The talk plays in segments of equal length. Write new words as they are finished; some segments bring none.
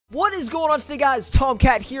What is going on today, guys?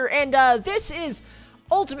 Tomcat here, and this is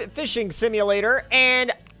Ultimate Fishing Simulator,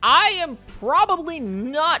 and I am probably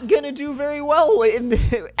not gonna do very well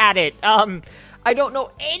at it. I don't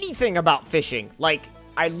know anything about fishing. Like,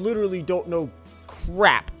 I literally don't know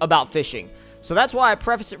crap about fishing. So that's why I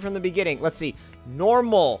preface it from the beginning. Let's see.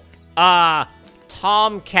 Normal.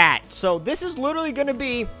 Tomcat. So this is literally gonna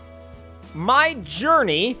be my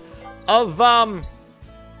journey of,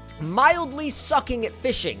 mildly sucking at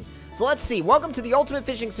fishing. So let's see. Welcome to the Ultimate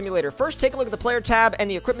Fishing Simulator. First, take a look at the player tab and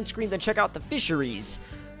the equipment screen, then check out the fisheries.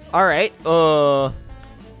 Alright, alright.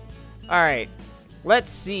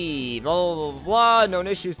 Let's see. Blah, blah, blah, blah. No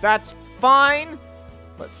issues. That's fine.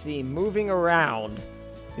 Let's see. Moving around.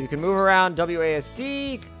 You can move around.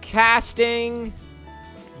 WASD. Casting.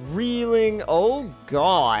 Reeling. Oh,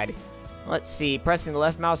 God. Let's see. Pressing the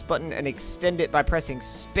left mouse button and extend it by pressing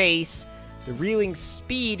space. The reeling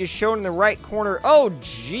speed is shown in the right corner. Oh,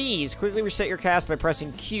 jeez. Quickly reset your cast by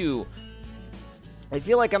pressing Q. I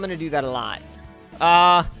feel like I'm going to do that a lot.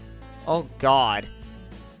 Oh, God.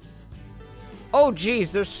 Oh,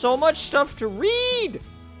 jeez. There's so much stuff to read.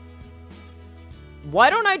 Why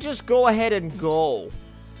don't I just go ahead and go?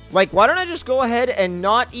 Like, why don't I just go ahead and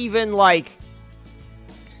not even, like,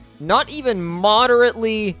 not even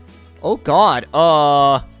moderately... Oh, God.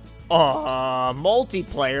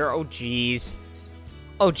 Multiplayer. Oh, jeez.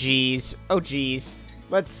 Oh, jeez. Oh, jeez.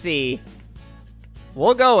 Let's see.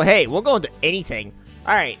 We'll go into anything.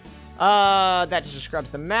 All right. That just describes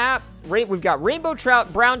the map. We've got rainbow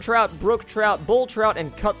trout, brown trout, brook trout, bull trout,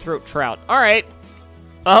 and cutthroat trout. All right.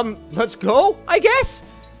 Let's go, I guess.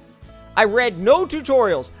 I read no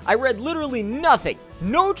tutorials. I read literally nothing.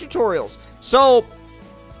 No tutorials. So,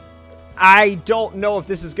 I don't know if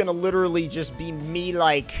this is gonna literally just be me,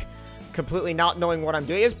 like, completely not knowing what I'm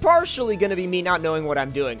doing. It's partially gonna be me not knowing what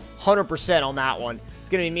I'm doing. 100% on that one. It's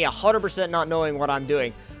gonna be me 100% not knowing what I'm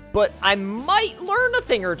doing. But I might learn a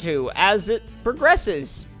thing or two as it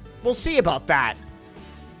progresses. We'll see about that.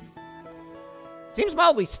 Seems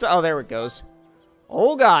mildly oh, there it goes.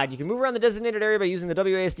 Oh, God. You can move around the designated area by using the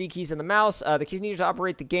WASD keys and the mouse. The keys needed to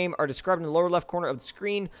operate the game are described in the lower left corner of the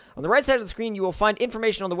screen. On the right side of the screen, you will find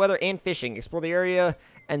information on the weather and fishing. Explore the area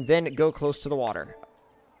and then go close to the water.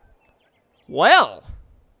 Well,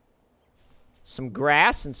 some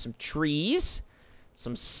grass and some trees,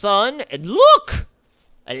 some sun, and look!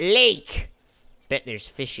 A lake. Bet there's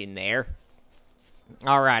fish in there.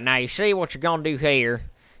 Alright, now you see what you're gonna do here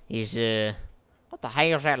is, what the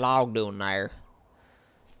hell's that log doing there?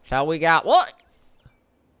 So we got, what?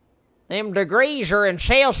 Them degrees are in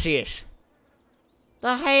Celsius.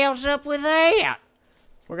 The hell's up with that?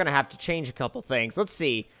 We're gonna have to change a couple things. Let's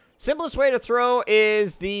see. Simplest way to throw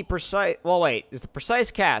is the precise... Well, wait. Is the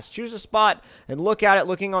precise cast. Choose a spot and look at it.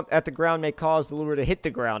 Looking at the ground may cause the lure to hit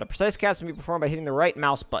the ground. A precise cast can be performed by hitting the right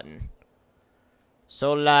mouse button.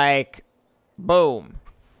 So, like... Boom.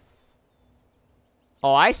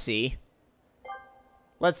 Oh, I see.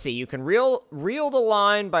 Let's see. You can reel the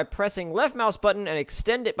line by pressing left mouse button and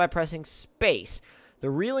extend it by pressing space.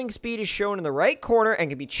 The reeling speed is shown in the right corner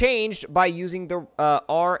and can be changed by using the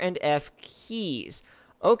R and F keys.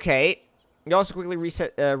 Okay, you also quickly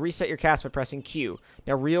reset your cast by pressing Q.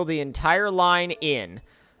 Now reel the entire line in.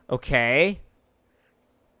 Okay.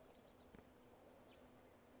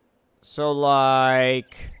 So,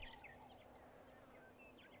 like...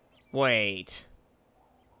 Wait.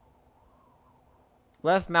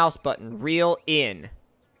 Left mouse button, reel in.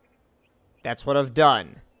 That's what I've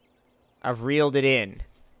done. I've reeled it in.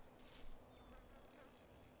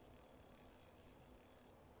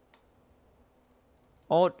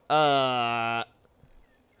 Oh,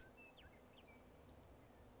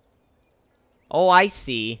 oh, I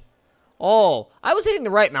see. Oh, I was hitting the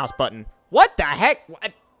right mouse button. What the heck?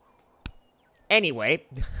 Anyway.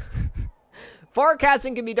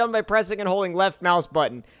 Forecasting can be done by pressing and holding left mouse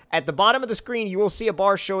button. At the bottom of the screen, you will see a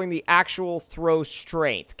bar showing the actual throw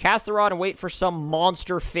strength. Cast the rod and wait for some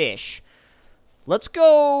monster fish. Let's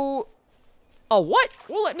go... Oh, what?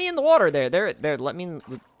 Well, let me in the water there. There, lets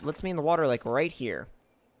me in the water, like, right here.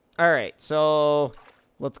 Alright, so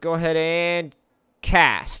let's go ahead and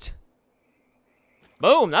cast.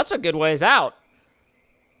 Boom, that's a good ways out.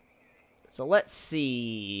 So let's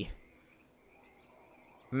see.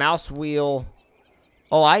 Mouse wheel.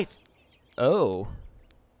 Oh, oh.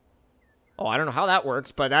 Oh, I don't know how that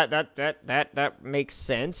works, but that makes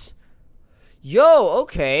sense. Yo,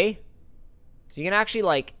 okay. So you can actually,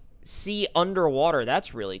 like, see underwater.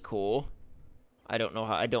 That's really cool. I don't know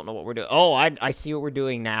what we're doing. Oh, I see what we're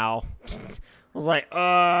doing now. I was like,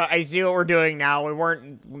 I see what we're doing now. We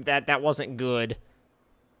weren't, that wasn't good.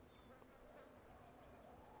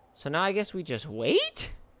 So now I guess we just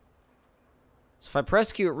wait? So if I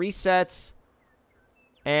press Q, it resets.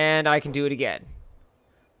 And I can do it again.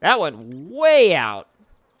 That went way out.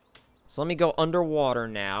 So let me go underwater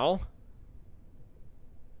now.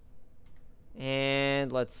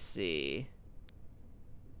 And let's see.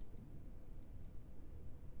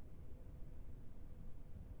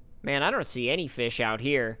 Man, I don't see any fish out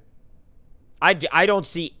here. I don't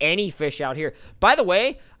see any fish out here. By the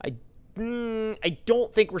way, I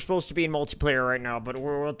don't think we're supposed to be in multiplayer right now, but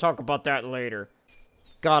we'll talk about that later.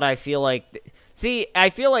 God, I feel like... See,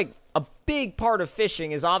 I feel like a big part of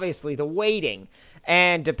fishing is obviously the waiting.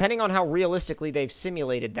 And depending on how realistically they've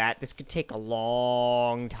simulated that, this could take a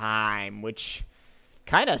long time, which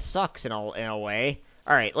kind of sucks in a way.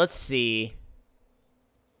 All right, let's see.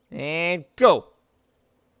 And go.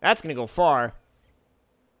 That's going to go far.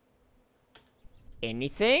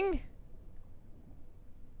 Anything?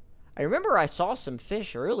 I remember I saw some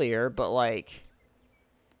fish earlier, but like...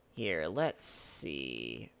 Here, let's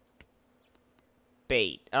see.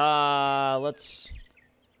 Bait. Let's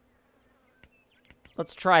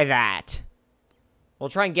try that. We'll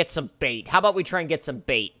try and get some bait. How about we try and get some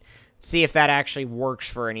bait? See if that actually works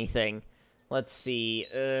for anything. Let's see.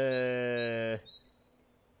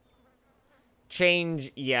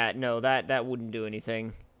 Change. Yeah, no, that wouldn't do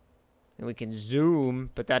anything. And we can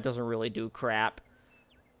zoom, but that doesn't really do crap.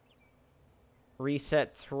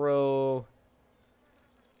 Reset throw.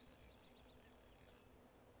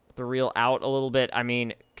 The reel out a little bit. I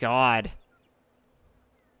mean, God.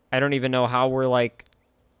 I don't even know how we're like...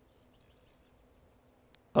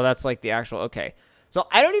 Oh, that's like the actual... Okay. So,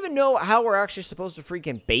 I don't even know how we're actually supposed to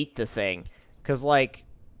freaking bait the thing. Because, like...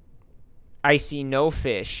 I see no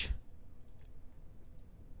fish.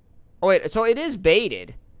 Oh, wait. So, it is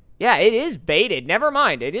baited. Yeah, it is baited. Never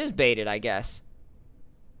mind. It is baited, I guess.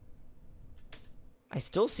 I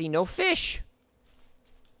still see no fish.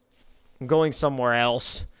 I'm going somewhere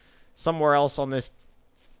else. Somewhere else on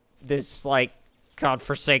this, like,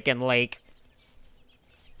 godforsaken lake.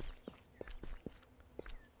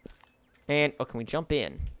 And, oh, can we jump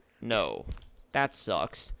in? No. That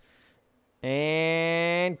sucks.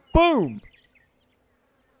 And, boom!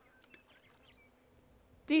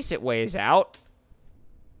 Decent ways out.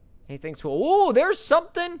 Anything's cool. Ooh, there's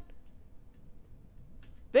something!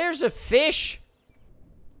 There's a fish!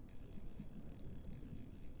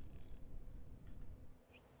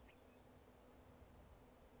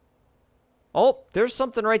 Oh, there's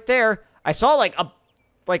something right there. I saw like a,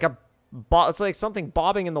 it's like something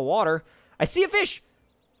bobbing in the water. I see a fish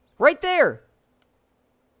right there.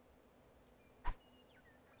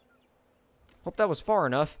 Hope that was far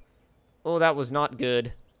enough. Oh, that was not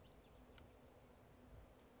good.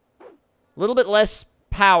 A little bit less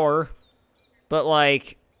power, but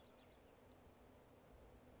like...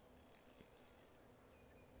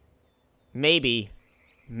 Maybe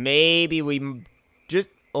we just...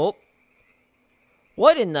 Oh.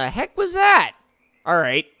 What in the heck was that?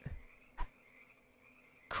 Alright.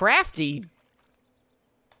 Crafty.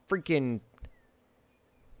 Freaking...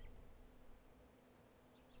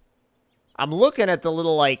 I'm looking at the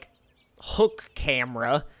little, like, hook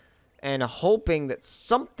camera and hoping that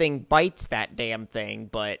something bites that damn thing,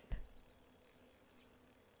 but...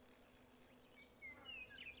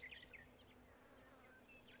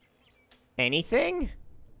 Anything?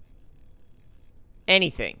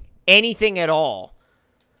 Anything. Anything at all.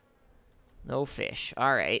 No fish.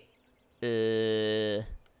 Alright.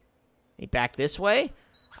 Back this way?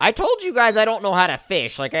 I told you guys I don't know how to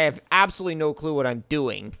fish. Like, I have absolutely no clue what I'm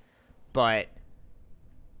doing. But...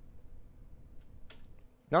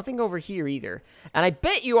 Nothing over here either. And I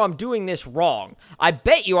bet you I'm doing this wrong. I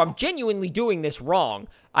bet you I'm genuinely doing this wrong.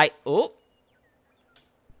 Oh.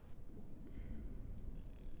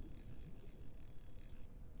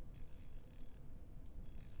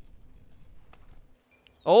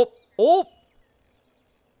 Oh. Oh.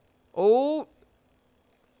 Oh.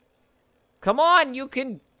 Come on, you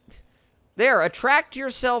can... There, attract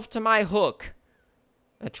yourself to my hook.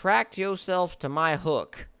 Attract yourself to my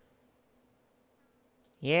hook.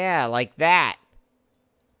 Yeah, like that.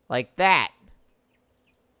 Like that.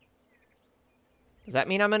 Does that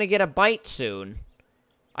mean I'm gonna get a bite soon?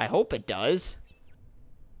 I hope it does.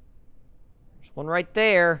 There's one right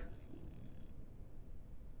there.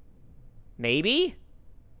 Maybe?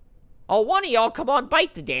 Oh, one of y'all, come on,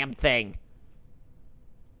 bite the damn thing.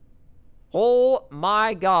 Oh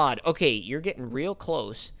my god. Okay, you're getting real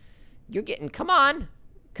close. You're getting... Come on.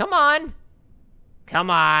 Come on. Come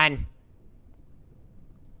on.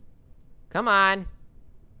 Come on.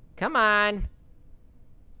 Come on.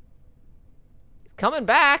 It's coming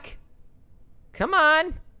back. Come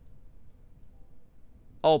on.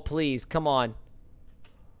 Oh, please, come on.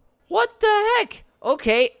 What the heck?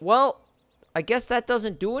 Okay, well, I guess that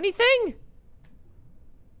doesn't do anything?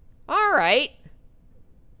 Alright.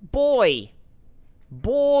 Boy.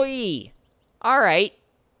 Boy. Alright.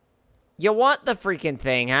 You want the freaking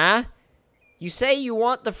thing, huh? You say you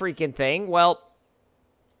want the freaking thing. Well,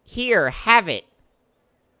 here, have it.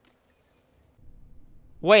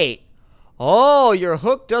 Wait. Oh, your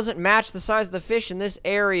hook doesn't match the size of the fish in this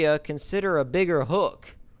area. Consider a bigger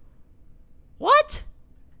hook. What?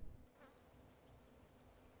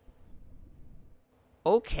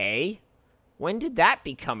 Okay. When did that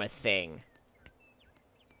become a thing?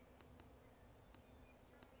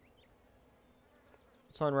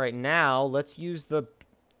 It's on right now. Let's use the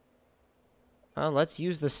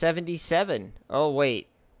 77. Oh, wait.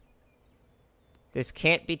 This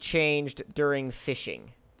can't be changed during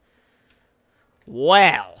fishing.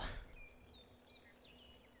 Well.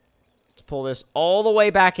 Let's pull this all the way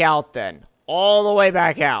back out then. All the way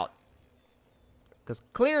back out. Because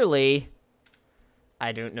clearly,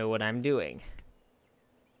 I don't know what I'm doing.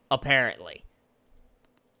 Apparently.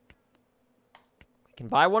 We can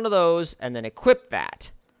buy one of those and then equip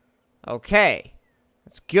that. Okay.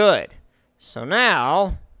 That's good. So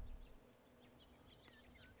now,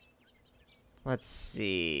 let's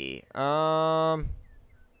see.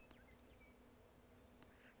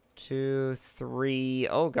 2, 3.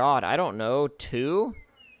 Oh god, I don't know. 2.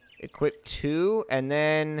 Equip 2 and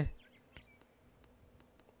then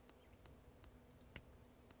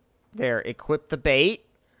there, equip the bait.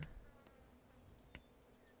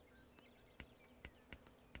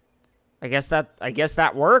 I guess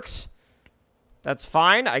that works. That's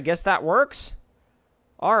fine. I guess that works.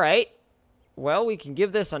 All right. Well, we can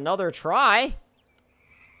give this another try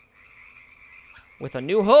with a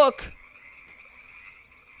new hook.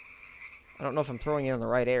 I don't know if I'm throwing it in the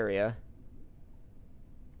right area.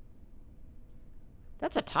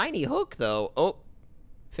 That's a tiny hook, though. Oh,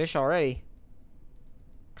 fish already.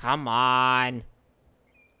 Come on.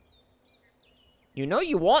 You know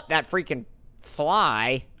you want that freaking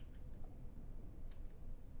fly.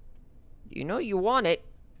 You know you want it.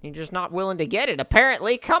 You're just not willing to get it,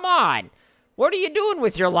 apparently. Come on. What are you doing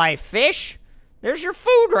with your life, fish? There's your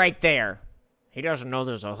food right there. He doesn't know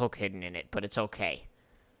there's a hook hidden in it, but it's okay.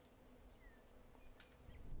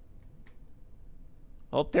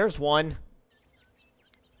 Oh, there's one.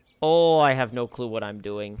 Oh, I have no clue what I'm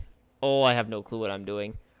doing. Oh, I have no clue what I'm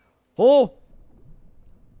doing. Oh!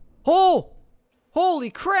 Oh! Holy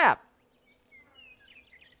crap!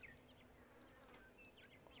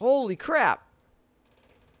 Holy crap.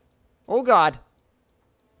 Oh, God.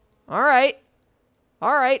 All right.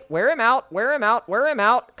 All right. Wear him out. Wear him out. Wear him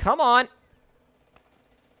out. Come on.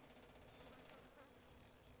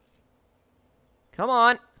 Come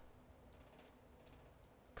on.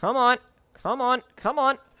 Come on. Come on. Come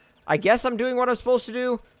on. I guess I'm doing what I'm supposed to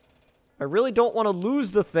do. I really don't want to lose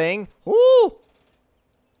the thing. Ooh.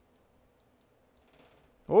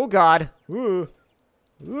 Oh, God. Ooh.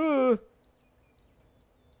 Ooh.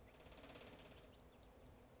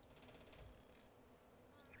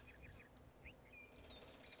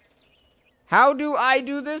 How do I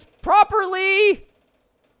do this properly?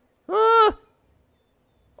 Oh,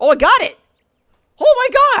 I got it. Oh, my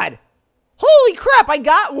God. Holy crap, I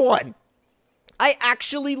got one. I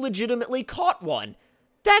actually legitimately caught one.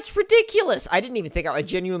 That's ridiculous. I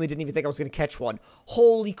genuinely didn't even think I was going to catch one.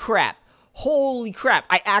 Holy crap. Holy crap.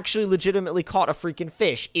 I actually legitimately caught a freaking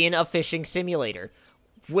fish in a fishing simulator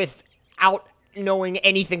without knowing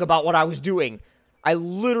anything about what I was doing. I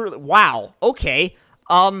literally, wow. Okay.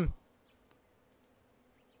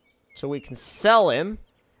 So we can sell him,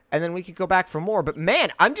 and then we could go back for more. But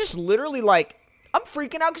man, I'm just literally like, I'm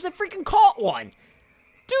freaking out because I freaking caught one.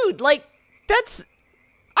 Dude, like,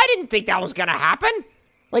 I didn't think that was gonna happen.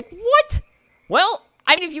 Like, what? Well,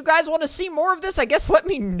 I mean, if you guys want to see more of this, I guess let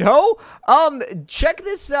me know. Check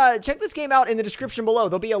this game out in the description below.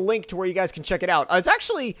 There'll be a link to where you guys can check it out. It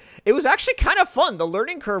was actually kind of fun. The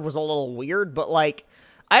learning curve was a little weird, but like,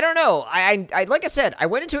 I don't know. I like I said, I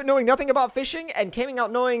went into it knowing nothing about fishing and came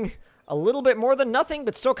out knowing a little bit more than nothing,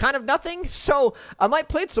 but still kind of nothing. So I might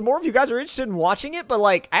play it some more if you guys are interested in watching it, but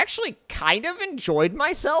like, I actually kind of enjoyed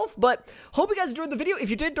myself. But hope you guys enjoyed the video. If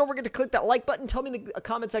you did, don't forget to click that like button. Tell me in the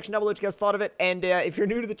comment section down below what you guys thought of it. And if you're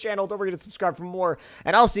new to the channel, don't forget to subscribe for more.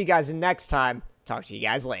 And I'll see you guys next time. Talk to you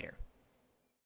guys later.